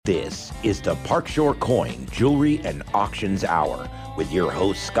This is the Park Shore Coin Jewelry and Auctions Hour with your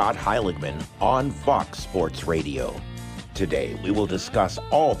host Scott Heiligman on Fox Sports Radio. Today we will discuss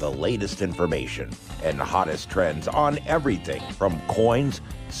all the latest information and hottest trends on everything from coins,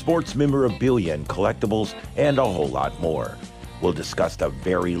 sports memorabilia and collectibles, and a whole lot more. We'll discuss the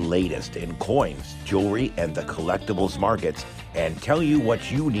very latest in coins, jewelry, and the collectibles markets, and tell you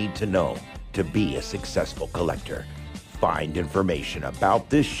what you need to know to be a successful collector. Find information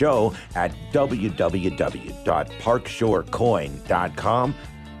about this show at www.parkshorecoin.com.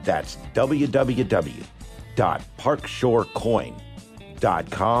 That's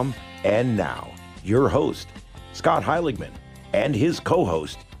www.parkshorecoin.com. And now, your host, Scott Heiligman, and his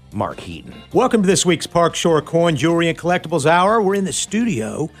co-host, Mark Heaton. Welcome to this week's Park Shore Coin Jewelry and Collectibles Hour. We're in the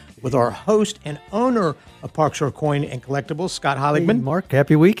studio with our host and owner of Park Shore Coin and Collectibles, Scott Heiligman. Hey, Mark,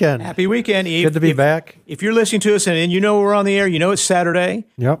 happy weekend. Happy weekend. Good to be back. If you're listening to us and you know we're on the air, you know it's Saturday.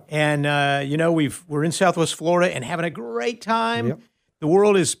 Yep. And we're in Southwest Florida and having a great time. Yep. The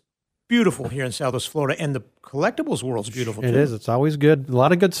world is beautiful here in Southwest Florida, and the collectibles world's beautiful too. It is. It's always good. A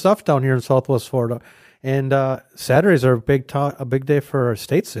lot of good stuff down here in Southwest Florida. And Saturdays are a big day for our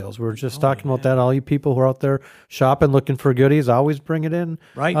estate sales. We were just talking about that. All you people who are out there shopping, looking for goodies, always bring it in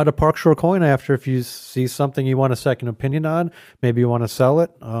to Park Shore Coin after if you see something you want a second opinion on. Maybe you want to sell it.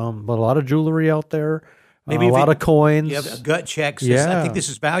 But a lot of jewelry out there. Maybe a lot of coins. You have a gut check. Yeah. I think this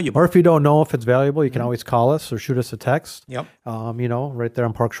is valuable. Or if you don't know if it's valuable, you can always call us or shoot us a text. Yep. Right there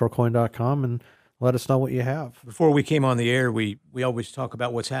on parkshorecoin.com and let us know what you have. Before we came on the air, we always talk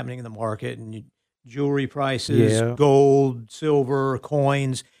about what's happening in the market and jewelry prices, gold, silver,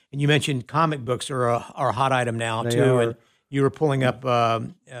 coins, and you mentioned comic books are a hot item now too. And you were pulling up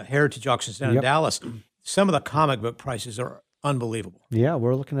heritage auctions down in Dallas. Some of the comic book prices are unbelievable. Yeah,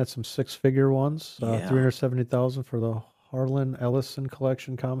 we're looking at some six-figure ones. $370,000 for the Harlan Ellison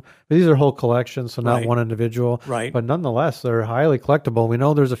collection. These are whole collections, so not one individual. Right. But nonetheless, they're highly collectible. We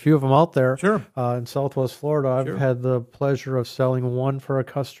know there's a few of them out there. Sure. In Southwest Florida, I've had the pleasure of selling one for a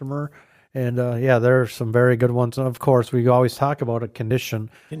customer. And there are some very good ones. And of course, we always talk about a condition.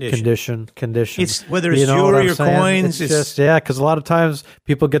 It's whether it's jewelry or coins. It's just because a lot of times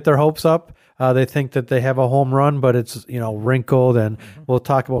people get their hopes up. They think that they have a home run, but it's wrinkled. And we'll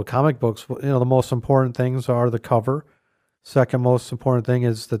talk about comic books. The most important things are the cover. Second most important thing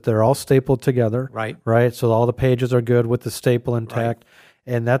is that they're all stapled together. Right. So all the pages are good with the staple intact. Right.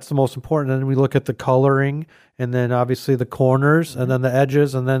 And that's the most important. And then we look at the coloring, and then obviously the corners, and then the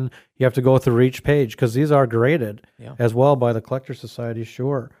edges, and then you have to go through each page because these are graded as well by the Collector Society.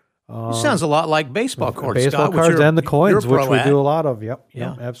 Sure. It sounds a lot like baseball cards, Scott, cards and the coins, which we do a lot of. Yep,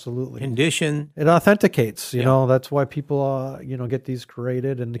 absolutely. Condition. It authenticates. That's why people get these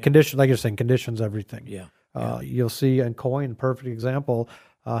graded, and the condition, like you're saying, conditions everything. You'll see in coin, perfect example,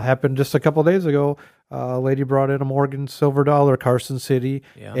 happened just a couple of days ago. A lady brought in a Morgan silver dollar, Carson City,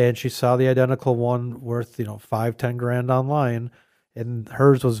 and she saw the identical one worth, $5-10 grand online, and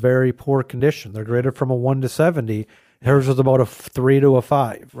hers was very poor condition. They're graded from a 1 to 70. Hers was about a 3 to a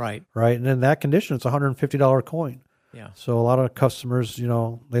 5. Right. And in that condition, it's a $150 coin. Yeah. So a lot of customers,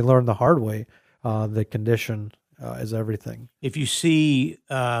 they learn the hard way. The condition is everything. If you see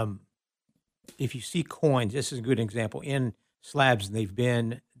coins, this is a good example in slabs, and they've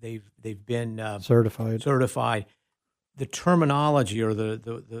been certified. The terminology or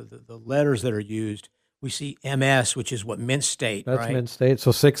the letters that are used, we see MS, which is what mint state. That's mint state,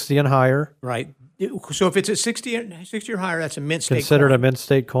 so 60 and higher. Right. So if it's a 60 or higher, that's a mint state. Considered coin. A mint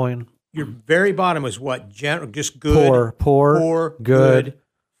state coin. Your very bottom is what? Just good. Poor, good,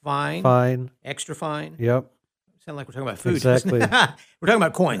 fine, extra fine. Yep. Sound like we're talking about food. Exactly. We're talking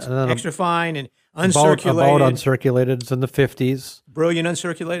about coins. Extra fine and uncirculated. About uncirculated. It's in the 50s. Brilliant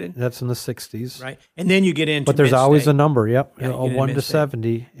uncirculated. That's in the 60s. Right. And then you get into But there's always a number, a 1 to state.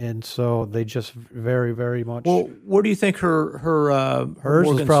 70. And so they just vary very much. Well, where do you think hers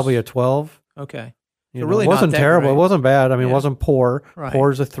was probably a 12. Okay. So really it wasn't terrible. Great. It wasn't bad. I mean, it wasn't poor. Right.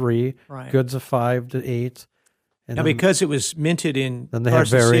 Poor's a 3. Right. Good's a 5 to 8. And now, because it was minted in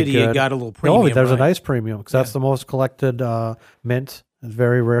Carson City, it got a little premium. There's a nice premium because that's the most collected mint.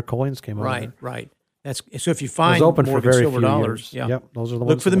 Very rare coins came out. Right. That's so. If you find open Morgan for very silver few dollars, years. Those are the look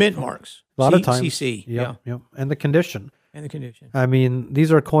ones for the mint marks. A lot of times, CC. Yep. And the condition. I mean,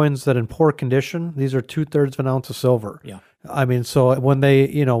 these are coins that in poor condition. These are 2/3 of an ounce of silver. Yeah. I mean, so when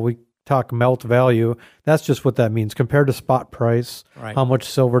they, we talk melt value, that's just what that means. Compared to spot price, how much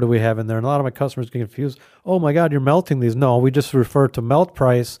silver do we have in there? And a lot of my customers get confused. Oh my God, you're melting these. No, we just refer to melt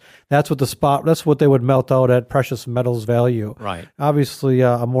price. That's what they would melt out at precious metals value. Right. Obviously,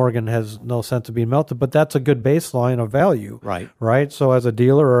 a Morgan has no sense of being melted, but that's a good baseline of value. Right. Right. So as a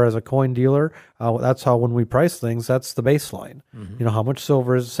dealer or as a coin dealer, that's how when we price things, that's the baseline. You know, how much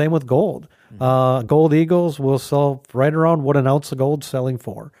silver is. Same with gold. Gold Eagles will sell right around what an ounce of gold's selling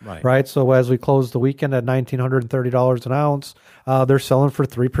for. Right. So as we close the weekend at $1,930 an ounce, they're selling for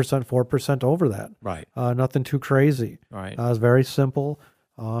 3%, 4% over that. Right. Nothing too crazy. Right. It's very simple,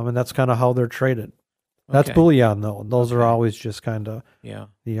 and that's kind of how they're traded. That's bullion, though. Those are always just kind of Yep.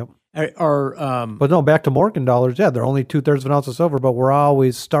 But no, back to Morgan dollars. Yeah, they're only 2/3 of an ounce of silver, but we're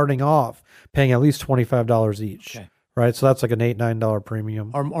always starting off paying at least $25 each. Okay. Right, so that's like an $8, $9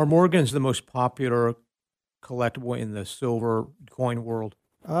 premium. Are Morgans the most popular collectible in the silver coin world?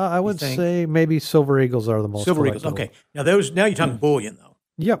 I would say maybe Silver Eagles are the most. Silver Eagles. Okay. Now you're talking bullion though.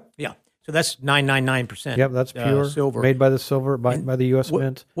 Yep. Yeah. So that's 999%. Yep, that's pure silver made by the U.S.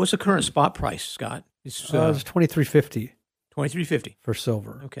 Mint. What's the current spot price, Scott? It's $23.50. $23.50 for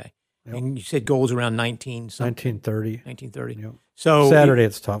silver. Okay. Yep. And you said gold's around 1930. 1930. Yep. So Saturday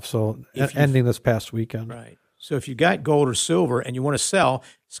it's tough. So ending this past weekend. Right. So if you got gold or silver and you want to sell,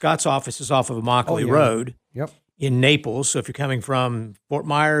 Scott's office is off of Immokalee Road in Naples. So if you're coming from Fort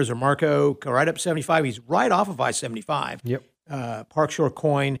Myers or Marco, go right up 75. He's right off of I-75. Yep. Parkshore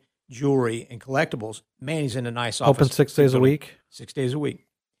Coin, Jewelry, and Collectibles. Man, he's in a nice office. Open 6 days a week? 6 days a week.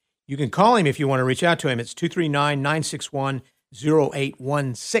 You can call him if you want to reach out to him. It's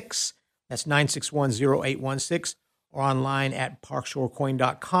 239-961-0816. That's 961-0816. Or online at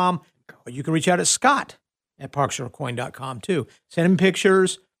parkshorecoin.com. Or you can reach out at Scott at parkshorecoin.com too. Send him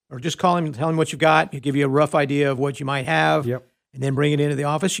pictures or just call him and tell him what you've got. He'll give you a rough idea of what you might have. Yep. And then bring it into the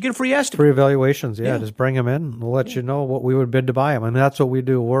office. You get a free estimate. Free evaluations, just bring them in. We'll let you know what we would bid to buy them. And that's what we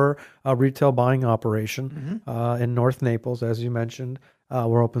do. We're a retail buying operation in North Naples, as you mentioned.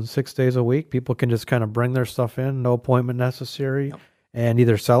 We're open 6 days a week. People can just kind of bring their stuff in, no appointment necessary, and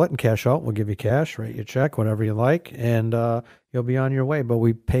either sell it and cash out. We'll give you cash, write you a check, whatever you like, and you'll be on your way. But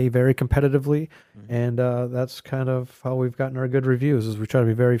we pay very competitively, and that's kind of how we've gotten our good reviews, is we try to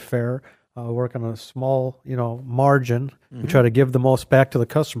be very fair. Work on a small, margin. We try to give the most back to the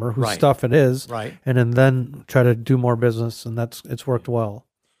customer, whose stuff it is, and then try to do more business, and it's worked well.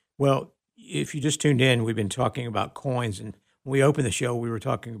 Well, if you just tuned in, we've been talking about coins, and when we opened the show, we were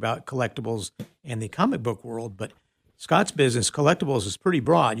talking about collectibles and the comic book world, but Scott's business, collectibles, is pretty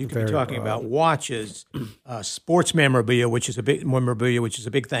broad. You can be talking about watches, sports memorabilia, which is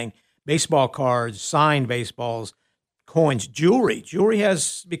a big thing, baseball cards, signed baseballs, coins, jewelry. Jewelry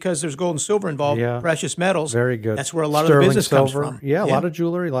has, because there's gold and silver involved, precious metals. Very good. That's where a lot of the business silver comes from. Yeah, a lot of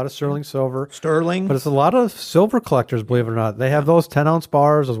jewelry, a lot of sterling silver. Sterling. But it's a lot of silver collectors, believe it or not. They have those 10-ounce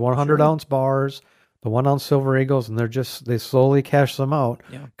bars, those 100-ounce bars, the 1-ounce Silver Eagles, and they slowly cash them out.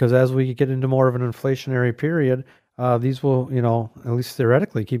 Because as we get into more of an inflationary period, these will, at least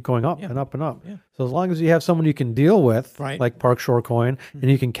theoretically, keep going up and up and up. So as long as you have someone you can deal with, like Parkshore Coin,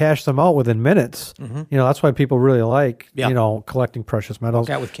 and you can cash them out within minutes, that's why people really like, collecting precious metals.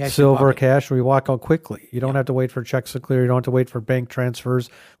 Walk out with cash silver, cash, where you walk out quickly. You don't have to wait for checks to clear. You don't have to wait for bank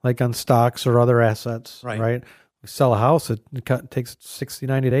transfers like on stocks or other assets, right? We sell a house, it takes 60,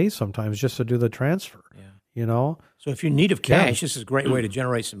 90 days sometimes just to do the transfer, So if you're in need of cash, this is a great way to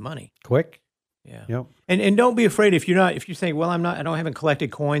generate some money. Quick. Yeah. Yep. And don't be afraid if you think, well, I haven't collected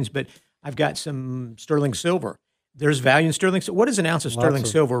coins, but I've got some sterling silver. There's value in sterling. So what is an ounce of sterling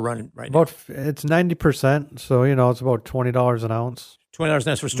silver running right now? It's 90%. So, it's about $20 an ounce. $20 an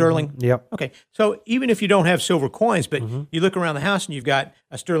ounce for sterling? Yep. Okay. So even if you don't have silver coins, but you look around the house and you've got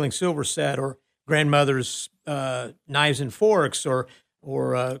a sterling silver set or grandmother's knives and forks or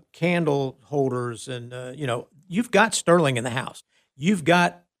candle holders and, you've got sterling in the house. You've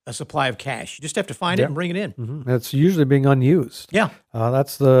got a supply of cash. You just have to find it and bring it in. It's usually being unused. Yeah.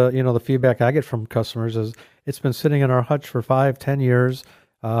 That's the feedback I get from customers is it's been sitting in our hutch for 5-10 years,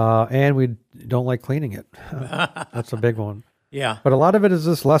 and we don't like cleaning it. That's a big one. Yeah. But a lot of it is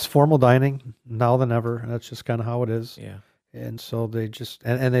this less formal dining now than ever. That's just kind of how it is. Yeah. And so they just,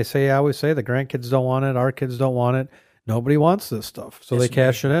 and they say, I always say the grandkids don't want it. Our kids don't want it. Nobody wants this stuff. So they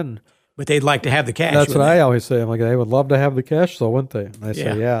cash it in. But they'd like to have the cash. That's what I always say. I'm like, they would love to have the cash, though, wouldn't they? And I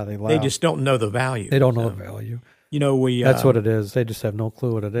say, they laugh. They just don't know the value. They don't know the value. That's what it is. They just have no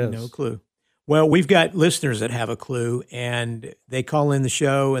clue what it is. No clue. Well, we've got listeners that have a clue, and they call in the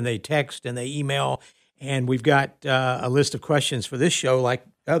show, and they text, and they email, and we've got a list of questions for this show like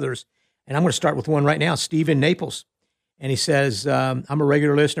others. And I'm going to start with one right now. Steve in Naples. And he says, I'm a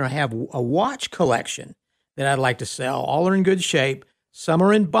regular listener. I have a watch collection that I'd like to sell. All are in good shape. Some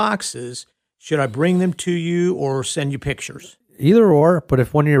are in boxes. Should I bring them to you or send you pictures? Either or, but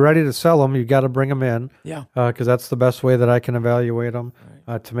if when you're ready to sell them, you got to bring them in. Yeah. Because that's the best way that I can evaluate them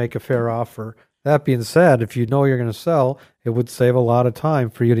to make a fair offer. That being said, if you know you're going to sell, it would save a lot of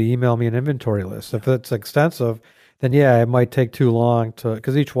time for you to email me an inventory list. If it's extensive, then it might take too long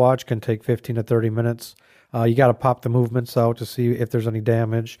because each watch can take 15 to 30 minutes. You got to pop the movements out to see if there's any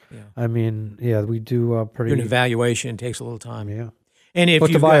damage. Yeah. I mean, we do pretty. Do an evaluation. It takes a little time. Yeah. And if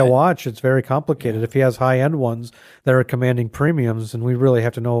to buy a watch, it's very complicated. If he has high-end ones that are commanding premiums, and we really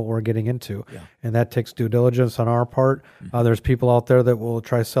have to know what we're getting into. Yeah. And that takes due diligence on our part. Mm-hmm. There's people out there that will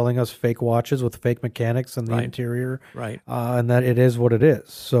try selling us fake watches with fake mechanics in the interior. Right. And that it is what it is.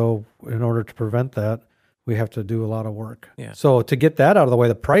 So in order to prevent that, we have to do a lot of work. Yeah. So to get that out of the way,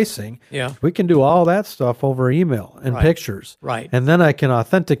 the pricing, we can do all that stuff over email and pictures. Right. And then I can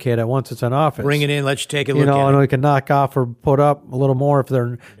authenticate it once it's in office. Bring it in, let you take a look at it. And we can knock off or put up a little more if they're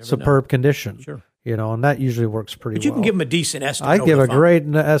in superb condition. Sure. And that usually works pretty well. But you can give them a decent estimate. I give a great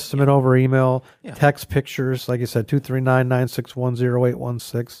estimate over email, text pictures, like I said,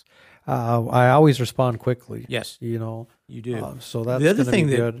 239-961-0816. I always respond quickly. Yes. You do. So that's the other thing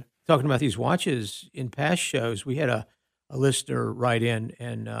good. Talking about these watches, in past shows, we had a listener write in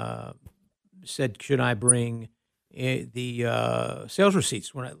and said, should I bring the sales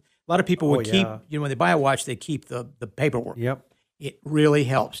receipts? A lot of people would keep, when they buy a watch, they keep the paperwork. Yep. It really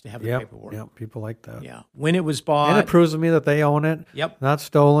helps to have the paperwork. Yep, people like that. Yeah. When it was bought. And it proves to me that they own it. Yep. Not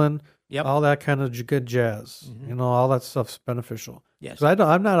stolen. Yep. All that kind of good jazz. Mm-hmm. All that stuff's beneficial. Yes. Because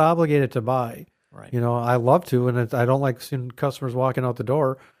I'm not obligated to buy. Right. I love to, and I don't like seeing customers walking out the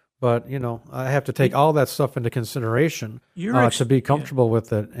door. But, I have to take all that stuff into consideration to be comfortable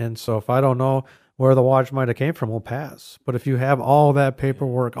with it. And so if I don't know where the watch might have came from, we'll pass. But if you have all that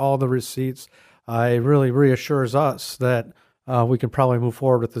paperwork, all the receipts, it really reassures us that we can probably move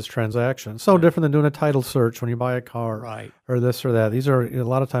forward with this transaction. So different than doing a title search when you buy a car or this or that. These are a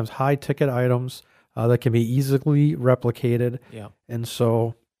lot of times high-ticket items that can be easily replicated. Yeah. And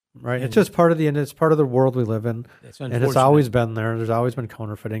so... Right, it's just part of the world we live in, and it's always been there. There's always been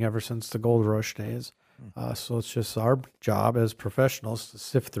counterfeiting ever since the gold rush days. So it's just our job as professionals to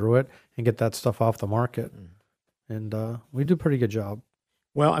sift through it and get that stuff off the market, and we do a pretty good job.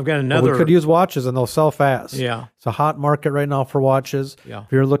 Well, I've got another. But we could use watches, and they'll sell fast. Yeah, it's a hot market right now for watches. Yeah,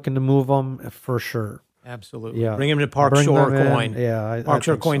 if you're looking to move them, for sure. Absolutely. Yeah, bring them to Park Shore Coin. Yeah,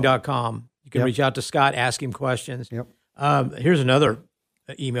 ParkShoreCoin.com. You can reach out to Scott, ask him questions. Yep. Here's another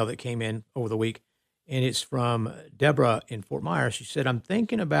email that came in over the week, and it's from Deborah in Fort Myers. She said, I'm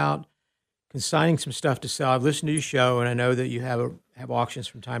thinking about consigning some stuff to sell. I've listened to your show, and I know that you have auctions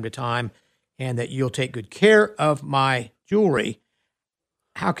from time to time, and that you'll take good care of my jewelry.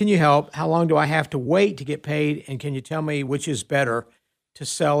 How can you help? How long do I have to wait to get paid? And can you tell me which is better, to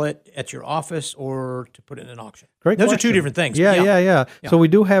sell it at your office or to put it in an auction? Great question. Those are two different things. Yeah. So we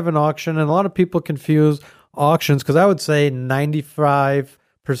do have an auction, and a lot of people confuse auctions because I would say 95%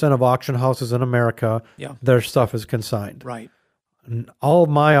 of auction houses in America, their stuff is consigned. Right. And all of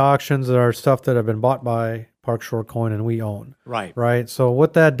my auctions are stuff that have been bought by Park Shore Coin and we own. Right. Right. So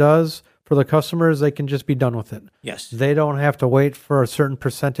what that does for the customers, they can just be done with it. Yes. They don't have to wait for a certain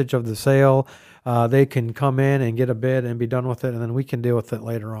percentage of the sale. They can come in and get a bid and be done with it, and then we can deal with it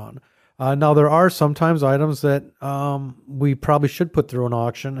later on. Now, there are sometimes items that we probably should put through an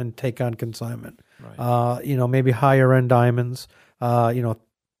auction and take on consignment. Right. Maybe higher end diamonds,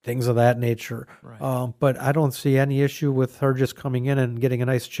 things of that nature. Right. But I don't see any issue with her just coming in and getting a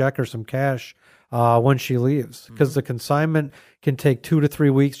nice check or some cash when she leaves, because the consignment can take 2 to 3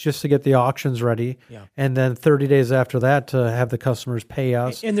 weeks just to get the auctions ready, and then 30 days after that to have the customers pay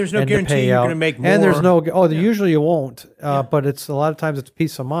us. And there's no guarantee you're going to make more. And there's usually you won't, but it's a lot of times it's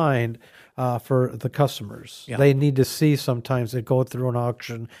peace of mind for the customers. Yeah. They need to see sometimes it go through an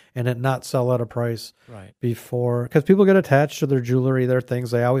auction and it not sell at a price before, because people get attached to their jewelry, their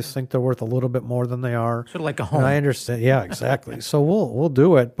things. They always think they're worth a little bit more than they are. Sort of like a home. And I understand. Yeah, exactly. So we'll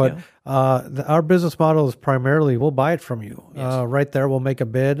do it, but our business model is primarily we'll buy it from you. Yes. Right there, we'll make a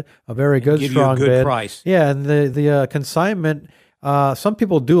bid, a very good, strong bid. Give you a good price. Yeah, and the consignment. Some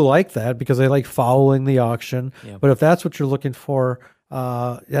people do like that because they like following the auction. Yeah. But if that's what you're looking for,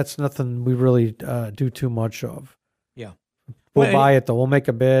 that's nothing we really do too much of. Yeah. We'll buy it, though. We'll make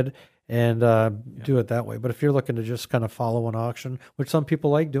a bid and do it that way. But if you're looking to just kind of follow an auction, which some people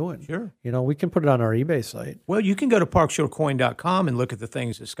like doing, sure, we can put it on our eBay site. Well, you can go to ParkShoreCoin.com and look at the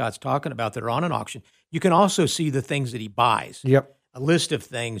things that Scott's talking about that are on an auction. You can also see the things that he buys. Yep. A list of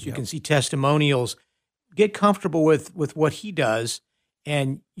things. You can see testimonials get comfortable with what he does,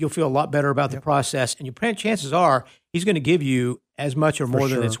 and you'll feel a lot better about the process. And your chances are he's going to give you as much or more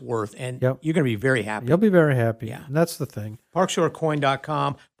than it's worth, and you're going to be very happy. You'll be very happy. Yeah. And that's the thing.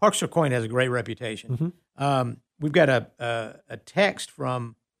 ParkshoreCoin.com. Parkshore Coin has a great reputation. Mm-hmm. We've got a text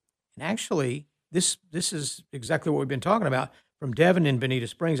from, and actually this is exactly what we've been talking about, from Devin in Bonita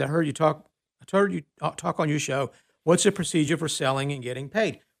Springs. I heard you talk on your show. What's the procedure for selling and getting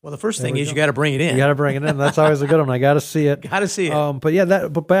paid? Well, the first thing is you got to bring it in. You got to bring it in. That's always a good one. I got to see it. Got to see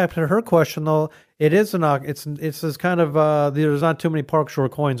it. But back to her question though, it is it's this kind of there's not too many Parkshore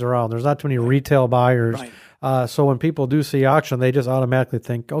coins around. There's not too many retail buyers. Right. So when people do see auction, they just automatically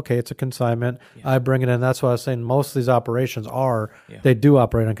think, okay, it's a consignment. I bring it in. That's what I was saying. Most of these operations they do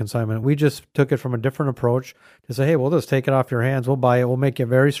operate on consignment. We just took it from a different approach to say, hey, we'll just take it off your hands. We'll buy it. We'll make you a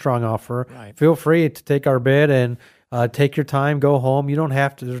very strong offer. Right. Feel free to take our bid and take your time, go home. You don't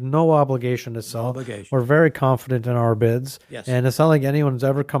have to. There's no obligation to sell. We're very confident in our bids. Yes. And it's not like anyone's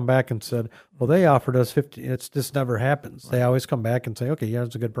ever come back and said, well, they offered us 50. This never happens. Right. They always come back and say, okay, yeah,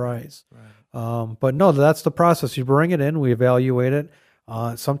 it's a good price. Right. But no, that's the process. You bring it in, we evaluate it.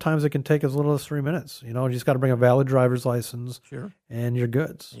 Sometimes it can take as little as 3 minutes. You just got to bring a valid driver's license. Sure. And you're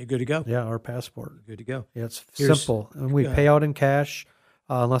good. You're good to go. Yeah, or passport. You're good to go. Yeah, it's simple. And we pay out in cash.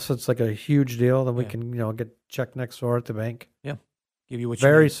 Unless it's like a huge deal, then we can, get check next door at the bank. Yeah. Give you what you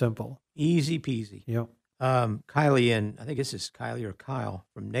Very need. Simple. Easy peasy. Yep. Kylie I think this is Kylie or Kyle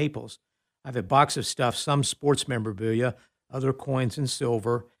from Naples. I have a box of stuff, some sports memorabilia, other coins and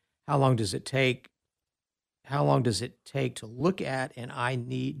silver. How long does it take to look at, and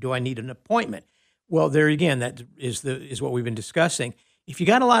do I need an appointment? Well, there again, that is what we've been discussing. If you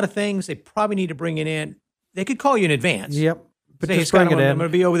got a lot of things, they probably need to bring it in. They could call you in advance. Yep. But say, just bring it in. I'm going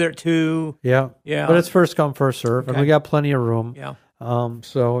to be over there at 2. Yeah. Yeah. But it's first come, first serve, and we got plenty of room. Yeah.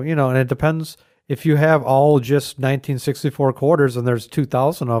 So, and it depends. If you have all just 1964 quarters and there's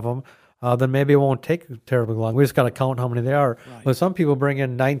 2,000 of them, then maybe it won't take terribly long. We just got to count how many they are. Right. But some people bring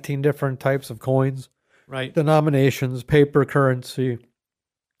in 19 different types of coins, right? Denominations, paper currency.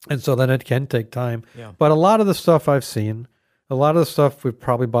 And so then it can take time. Yeah. But a lot of the stuff I've seen, a lot of the stuff we've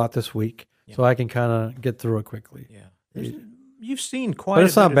probably bought this week, so I can kind of get through it quickly. Yeah. You've seen quite But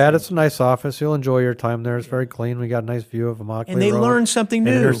it's not bad. It's a nice office. You'll enjoy your time there. It's very clean. We got a nice view of Immokalee And they Road learn something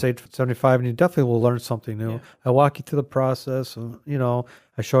new. Interstate 75, and you definitely will learn something new. Yeah. I walk you through the process. And,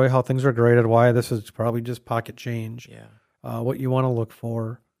 I show you how things are graded, why this is probably just pocket change, what you want to look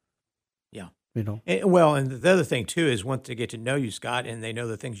for. Yeah. And the other thing, too, is once they get to know you, Scott, and they know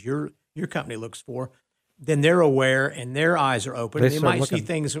the things your company looks for, then they're aware and their eyes are open. They might see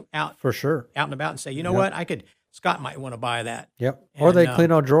things out and about and say, you know what, Scott might want to buy that. Yep. Or they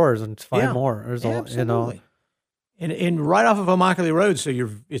clean out drawers and find more. There's absolutely. And right off of Immokalee Road, so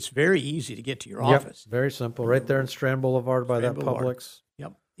it's very easy to get to your office. Very simple. Right there in Strand Boulevard by that Publix.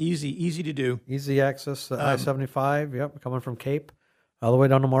 Yep. Easy to do. Easy access. I-75. Yep. Coming from Cape all the way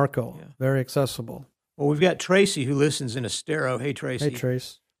down to Marco. Yeah. Very accessible. Well, we've got Tracy who listens in Estero. Hey, Tracy. Hey,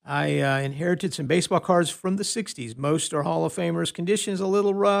 Trace. I inherited some baseball cards from the 60s. Most are Hall of Famers. Conditions a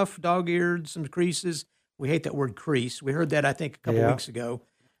little rough, dog-eared, some creases. We hate that word crease. We heard that, I think, a couple weeks ago.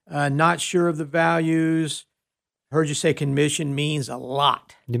 Not sure of the values. Heard you say commission means a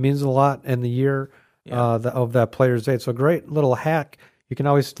lot. It means a lot in the year of that player's date. So great little hack. You can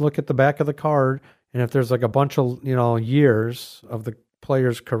always look at the back of the card, and if there's like a bunch of years of the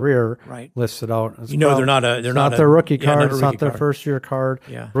player's career listed out, they're not their rookie card. It's not their first year card.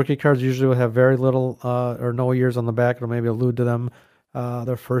 Yeah. Rookie cards usually will have very little or no years on the back. It'll maybe allude to them.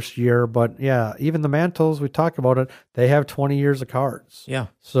 Their first year, but even the mantles, we talk about it, they have 20 years of cards. Yeah.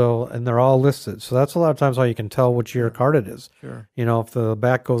 So, and they're all listed. So that's a lot of times how you can tell which year card it is. Sure. If the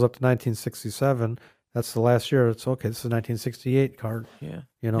back goes up to 1967, that's the last year. It's okay. This is a 1968 card. Yeah.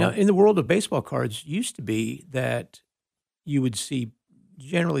 Now, in the world of baseball cards, used to be that you would see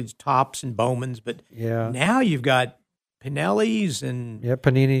generally Topps and Bowmans, but now you've got Pinelli's and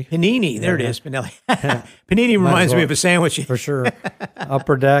Panini. There it is, Pinelli. Panini reminds me of a sandwich for sure.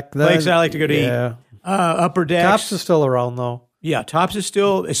 Upper Deck, place I like to go to eat. Upper Deck. Topps is still around though. Yeah, Topps is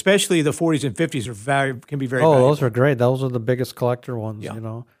still, especially the 40s and 50s can be very. Oh, valuable. Those are great. Those are the biggest collector ones.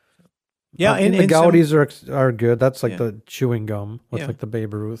 Yeah. Yeah, and the Gaudis are good. That's like the chewing gum with like the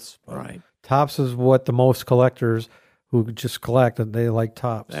Babe Ruths. Right. Topps is what the most collectors who just collect, and they like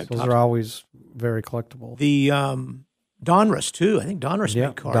Topps. Those are always very collectible. The Donruss too. I think Donruss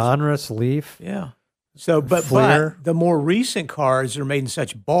made cards. Donruss, Leaf. Yeah. So, but the more recent cards are made in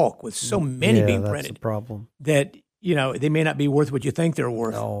such bulk with so many being printed. That's the problem. That they may not be worth what you think they're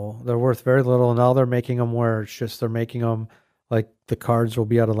worth. No, they're worth very little. Now they're making them where it's just they're making them like the cards will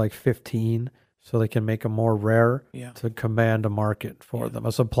be out of like 15. so they can make them more rare Yeah. to command a market for them,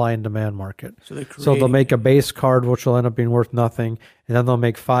 a supply and demand market. So they'll make a base card, which will end up being worth nothing, and then they'll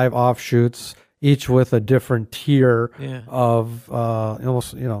make 5 offshoots, each with a different tier of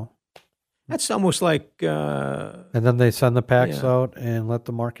almost, That's almost like. And then they send the packs out and let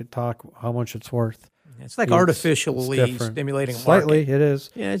the market talk how much it's worth. It's like artificially stimulating a Slightly, market. it is.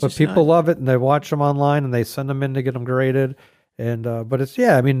 Yeah, but people love it, and they watch them online, and they send them in to get them graded. And but it's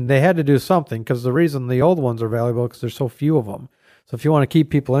they had to do something, because the reason the old ones are valuable because there's so few of them. So if you want to keep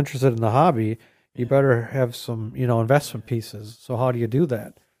people interested in the hobby, you better have some investment pieces. So how do you do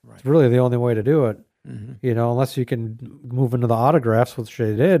that? Right. It's really the only way to do it. Mm-hmm. Unless you can move into the autographs, which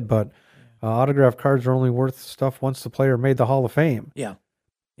they did, but autograph cards are only worth stuff once the player made the Hall of Fame. Yeah.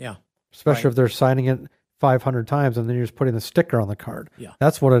 Especially if they're signing it 500 times and then you're just putting the sticker on the card. Yeah.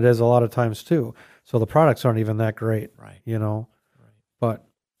 That's what it is a lot of times too. So the products aren't even that great. Right. Right. But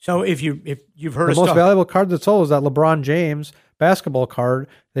so if you've heard the most valuable card that's sold is that LeBron James basketball card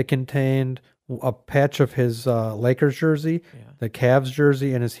that contained a patch of his Lakers jersey, the Cavs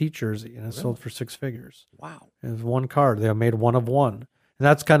jersey, and his Heat jersey, and it sold for 6 figures. Wow. It was one card. They made one of one. And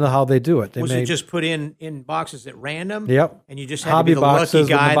that's kind of how they do it. It just put in boxes at random? Yep. And you just had hobby to be the boxes, lucky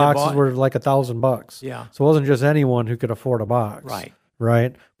guy and the boxes that bought? were like $1,000. Yeah. So it wasn't just anyone who could afford a box. Right.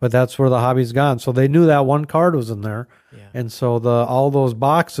 Right. But that's where the hobby's gone. So they knew that one card was in there. Yeah. And so all those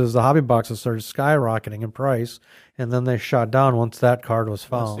boxes, the hobby boxes, started skyrocketing in price. And then they shot down once that card was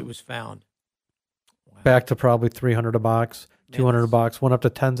found. Once it was found. Wow. Back to probably $300 a box, $200 a box, went up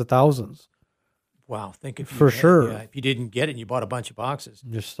to tens of thousands. Wow, think if you didn't get it and you bought a bunch of boxes.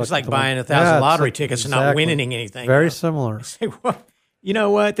 It's like buying 1,000 lottery tickets and not winning anything. Very similar. You say, well, you know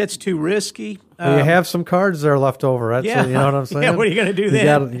what? That's too risky. You have some cards there left over. That's you know what I'm saying? Yeah, what are you going to do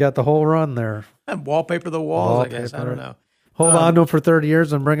then? You got the whole run there. Wallpaper the walls, I guess. I don't know. Hold on to them for 30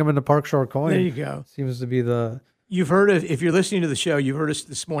 years and bring them into Park Shore Coin. There you go. Seems to be the... You've heard of, if you're listening to the show, you've heard us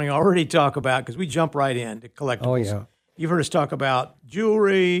this morning already talk about, because we jump right into collectibles. Oh, yeah. You've heard us talk about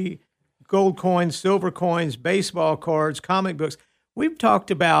jewelry, gold coins, silver coins, baseball cards, comic books. We've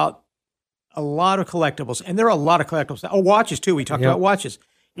talked about a lot of collectibles, and there are a lot of collectibles. Oh, watches too. We talked about watches.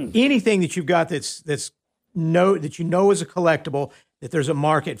 Anything that you've got that you know is a collectible, that there's a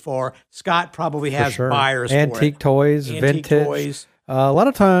market for. Scott probably has buyers Antique for it. Antique toys, vintage. A lot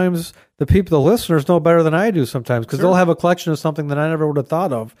of times, the listeners know better than I do sometimes, because they'll have a collection of something that I never would have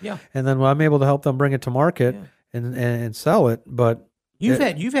thought of. Yeah. And then I'm able to help them bring it to market and sell it. But you've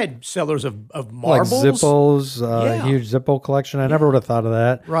had sellers of marbles, like Zippos, huge Zippo collection. I never would have thought of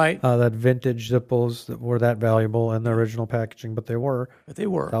that. Right. That vintage Zippos that were that valuable in the original packaging, but they were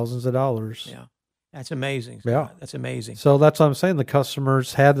thousands of dollars. Yeah, that's amazing. Scott. Yeah, that's amazing. So that's what I'm saying. The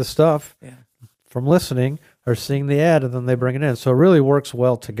customers had the stuff from listening or seeing the ad, and then they bring it in. So it really works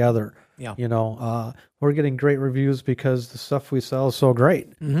well together. Yeah. We're getting great reviews because the stuff we sell is so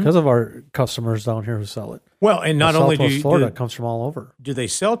great because of our customers down here who sell it. Well, and not only Florida comes from all over. Do they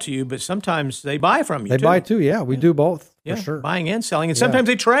sell to you, but sometimes they buy from you. They buy too. Yeah, we do both for sure. Buying and selling, and sometimes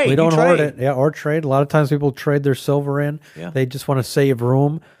they trade. We don't hoard it. Yeah, or trade. A lot of times people trade their silver in. Yeah. They just want to save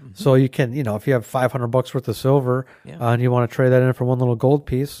room, so you can, if you have $500 worth of silver and you want to trade that in for one little gold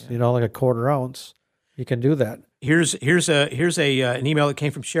piece, like a quarter ounce, you can do that. Here's an email that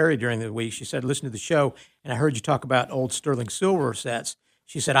came from Sherry during the week. She said, "Listen to the show, and I heard you talk about old sterling silver sets."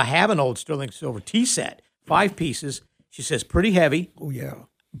 She said, "I have an old sterling silver tea set, 5 pieces." She says, "Pretty heavy." Oh yeah,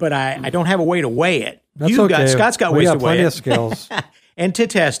 but I don't have a way to weigh it. That's okay. Scott's got ways to weigh it. Plenty of skills. And to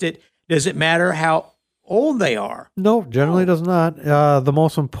test it, does it matter how old they are? No, generally does not. The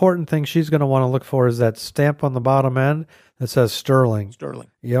most important thing she's going to want to look for is that stamp on the bottom end that says sterling. Sterling.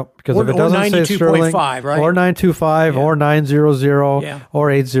 Yep. Because if it doesn't say sterling, right? Or 925, or 900,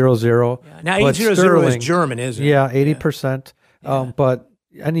 or 800. Yeah. Now 800 is German, isn't it? Yeah, 80%. But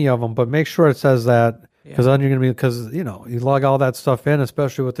any of them. But make sure it says that, because then you're going to be, because you lug all that stuff in,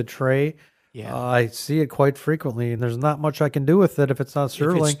 especially with the tray. Yeah, I see it quite frequently, and there's not much I can do with it if it's not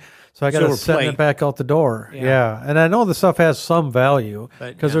sterling. So I got to send it back out the door. Yeah, and I know the stuff has some value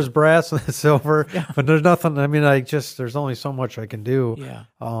because there's brass and silver, but there's nothing. I mean, there's only so much I can do. Yeah.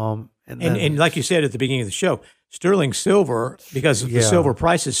 And like you said at the beginning of the show, sterling silver, because of the silver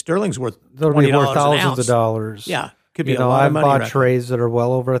prices, sterling's worth $20 worth thousands an ounce. of dollars. Yeah. Could be a lot of money. I've bought trays that are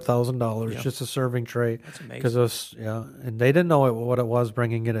well over $1,000, just a serving tray. That's amazing. And they didn't know what it was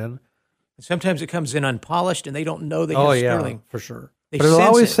bringing it in. Sometimes it comes in unpolished, and they don't know they have sterling. Yeah, for sure. But it'll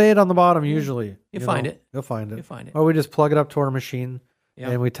always say it on the bottom, usually. You'll find it. You'll find it. You'll find it. Or we just plug it up to our machine,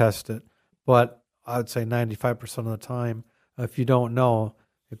 and we test it. But I would say 95% of the time, if you don't know,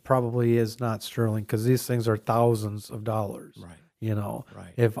 it probably is not sterling, because these things are thousands of dollars. Right.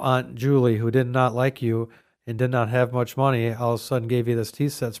 Right. If Aunt Julie, who did not like you and did not have much money, all of a sudden gave you this tea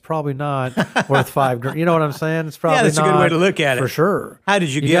set, it's probably not worth $5,000. You know what I'm saying? It's probably that's not. a good way to look at it. For sure. How did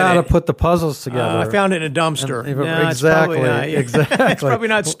you get it? You got to put the puzzles together. I found it in a dumpster. Exactly. It's probably not, Exactly. It's probably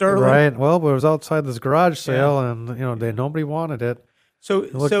not sterling. Right. Well, it was outside this garage sale, and nobody wanted it. So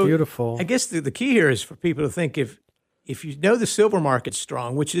it looked beautiful. I guess the key here is for people to think if you know the silver market's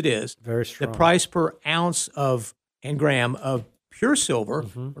strong, which it is, very strong. The price per ounce and gram of pure silver,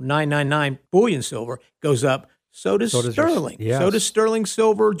 or 999 bullion silver, goes up. So does sterling. So does sterling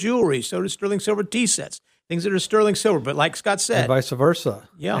silver jewelry. So does sterling silver tea sets. Things that are sterling silver. But like Scott said, and vice versa.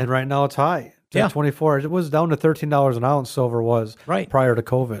 Yeah. And right now it's high. 24. It was down to $13 an ounce. Silver was prior to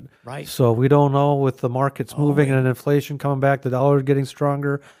COVID. Right. So we don't know with the markets moving and inflation coming back, the dollar getting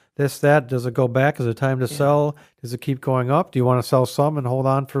stronger. This, that, does it go back? Is it time to sell? Does it keep going up? Do you want to sell some and hold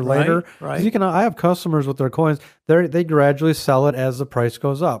on for later? Right. I have customers with their coins. They gradually sell it as the price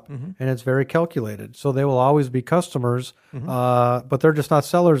goes up, and it's very calculated. So they will always be customers, but they're just not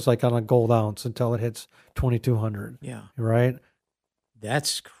sellers like on a gold ounce until it hits 2,200. Yeah. Right.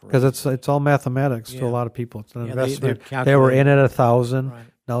 That's crazy. Because it's all mathematics to a lot of people. It's an investment. They were in at 1,000. Right.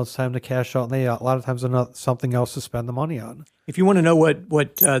 Now it's time to cash out. And a lot of times they're something else to spend the money on. If you want to know what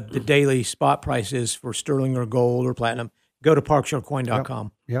the daily spot price is for sterling or gold or platinum, go to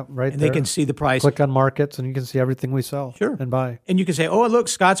parkshorecoin.com. Yep, right and there. they can see the price. Click on markets and you can see everything we sell and buy. And you can say, oh, look,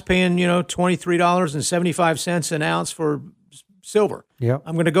 Scott's paying, $23.75 an ounce for silver. Yep.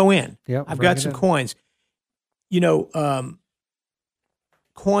 I'm going to go in. Yep, I've got some coins.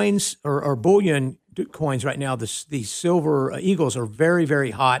 Coins or bullion coins right now, these silver eagles are very,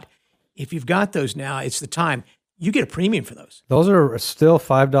 very hot. If you've got those now, it's the time. You get a premium for those. Those are still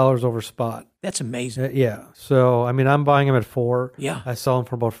 $5 over spot. That's amazing. Yeah. So, I'm buying them at $4. Yeah. I sell them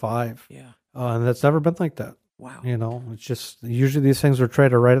for about $5. Yeah. And that's never been like that. Wow. It's just, usually these things are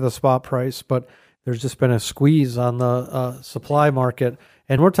traded right at the spot price, but there's just been a squeeze on the supply market.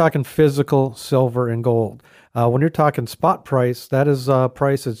 And we're talking physical silver and gold. When you're talking spot price, that is a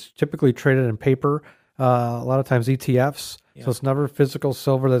price that's typically traded in paper, a lot of times ETFs. Yeah. So it's never physical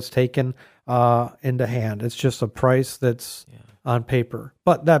silver that's taken into hand. It's just a price that's on paper.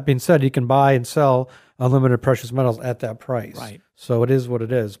 But that being said, you can buy and sell unlimited precious metals at that price. Right. So it is what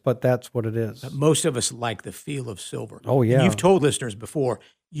it is, but that's what it is. Most of us like the feel of silver. Oh, yeah. And you've told listeners before,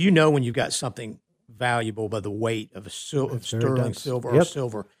 when you've got something valuable by the weight of sterling silver or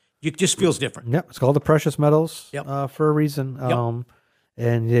silver. It just feels different. Yep. It's called the precious metals for a reason.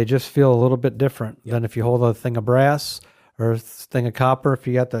 And they just feel a little bit different than if you hold a thing of brass or a thing of copper. If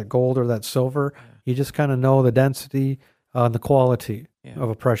you got that gold or that silver, you just kind of know the density and the quality of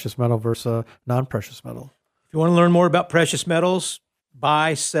a precious metal versus a non-precious metal. If you want to learn more about precious metals,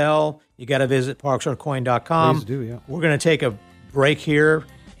 buy, sell, you got to visit parkshorecoin.com. Please do, yeah. We're going to take a break here.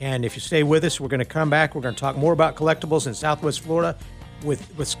 And if you stay with us, we're going to come back. We're going to talk more about collectibles in Southwest Florida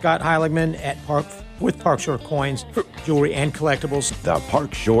with Scott Heiligman with Parkshore Coins, Jewelry, and Collectibles. The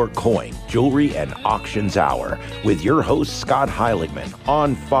Parkshore Coin, Jewelry, and Auctions Hour with your host, Scott Heiligman,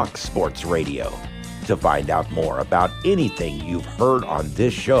 on Fox Sports Radio. To find out more about anything you've heard on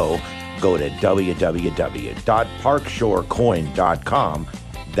this show, go to www.parkshorecoin.com.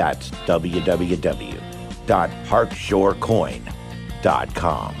 That's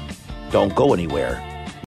www.parkshorecoin.com. Don't go anywhere.